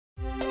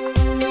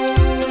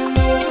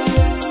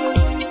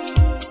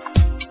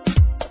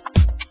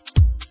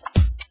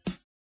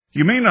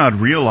You may not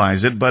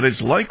realize it, but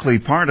it's likely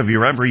part of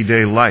your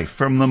everyday life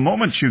from the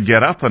moment you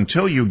get up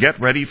until you get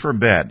ready for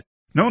bed.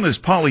 Known as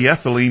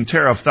polyethylene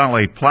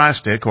terephthalate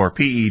plastic, or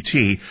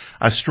PET,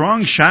 a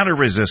strong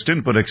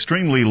shatter-resistant but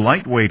extremely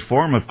lightweight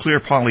form of clear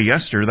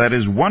polyester that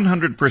is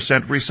 100%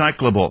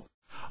 recyclable.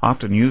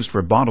 Often used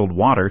for bottled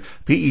water,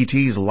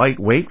 PET's light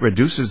weight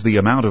reduces the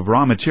amount of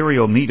raw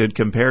material needed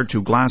compared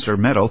to glass or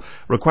metal,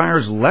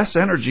 requires less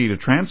energy to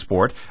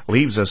transport,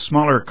 leaves a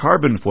smaller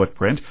carbon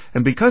footprint,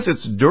 and because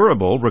it's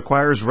durable,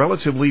 requires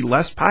relatively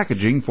less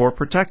packaging for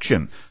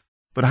protection.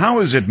 But how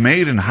is it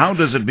made and how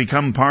does it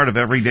become part of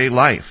everyday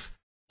life?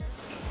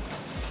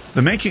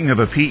 The making of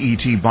a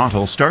PET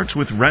bottle starts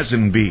with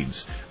resin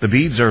beads. The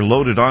beads are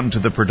loaded onto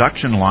the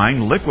production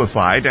line,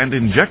 liquefied, and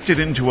injected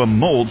into a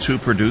mold to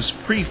produce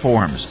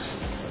preforms.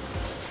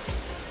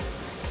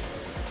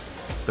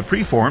 The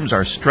preforms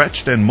are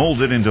stretched and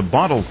molded into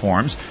bottle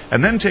forms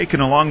and then taken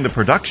along the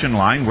production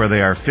line where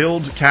they are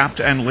filled, capped,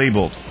 and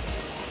labeled.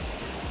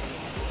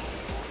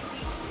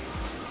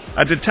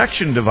 A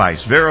detection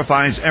device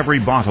verifies every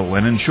bottle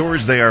and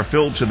ensures they are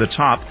filled to the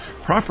top,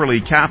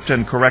 properly capped,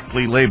 and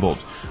correctly labeled.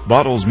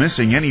 Bottles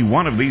missing any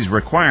one of these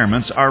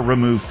requirements are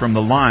removed from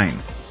the line.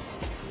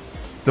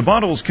 The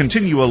bottles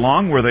continue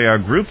along where they are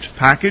grouped,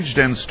 packaged,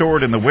 and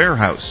stored in the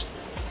warehouse.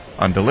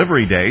 On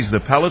delivery days,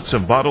 the pellets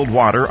of bottled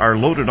water are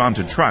loaded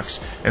onto trucks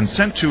and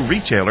sent to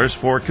retailers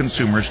for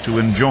consumers to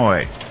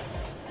enjoy.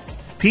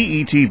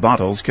 PET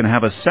bottles can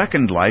have a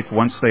second life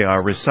once they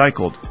are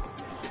recycled.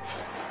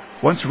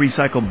 Once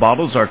recycled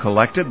bottles are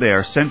collected, they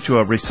are sent to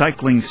a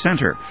recycling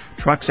center.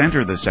 Trucks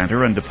enter the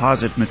center and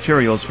deposit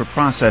materials for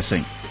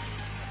processing.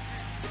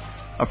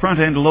 A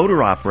front-end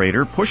loader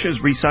operator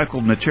pushes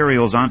recycled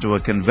materials onto a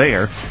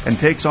conveyor and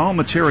takes all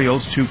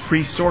materials to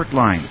pre-sort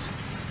lines.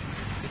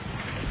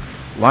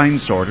 Line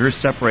sorters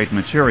separate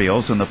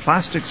materials and the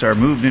plastics are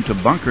moved into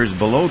bunkers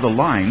below the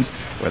lines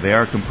where they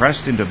are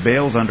compressed into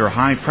bales under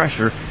high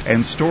pressure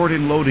and stored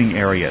in loading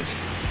areas.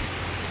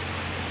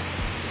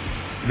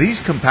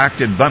 These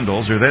compacted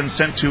bundles are then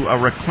sent to a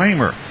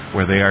reclaimer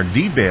where they are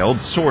debaled,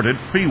 sorted,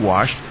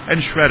 pre-washed, and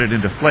shredded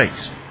into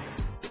flakes.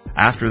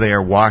 After they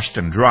are washed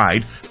and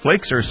dried,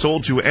 flakes are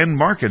sold to end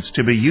markets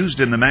to be used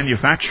in the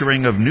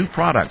manufacturing of new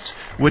products,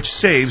 which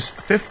saves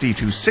 50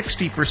 to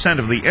 60%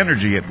 of the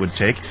energy it would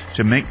take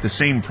to make the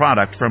same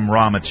product from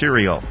raw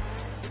material.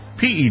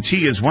 PET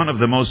is one of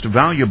the most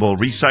valuable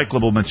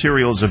recyclable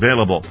materials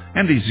available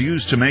and is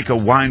used to make a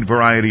wide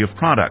variety of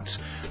products.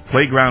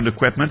 Playground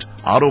equipment,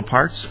 auto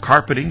parts,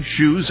 carpeting,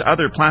 shoes,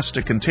 other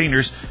plastic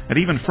containers, and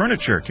even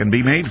furniture can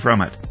be made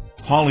from it.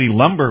 Poly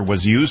lumber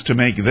was used to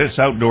make this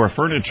outdoor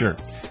furniture.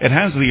 It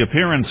has the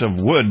appearance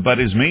of wood but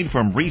is made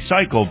from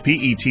recycled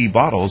PET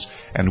bottles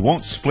and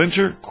won't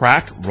splinter,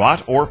 crack,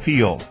 rot, or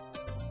peel.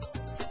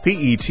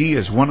 PET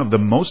is one of the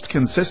most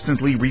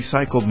consistently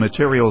recycled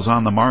materials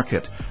on the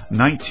market.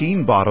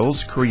 19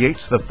 bottles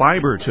creates the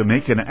fiber to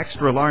make an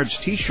extra-large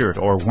t-shirt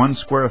or 1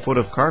 square foot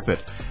of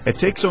carpet. It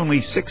takes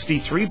only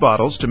 63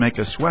 bottles to make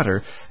a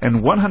sweater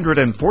and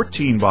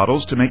 114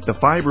 bottles to make the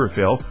fiber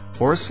fill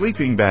for a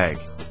sleeping bag.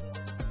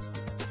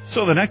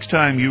 So the next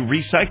time you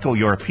recycle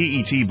your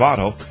PET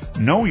bottle,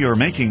 know you're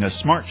making a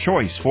smart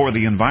choice for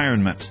the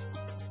environment.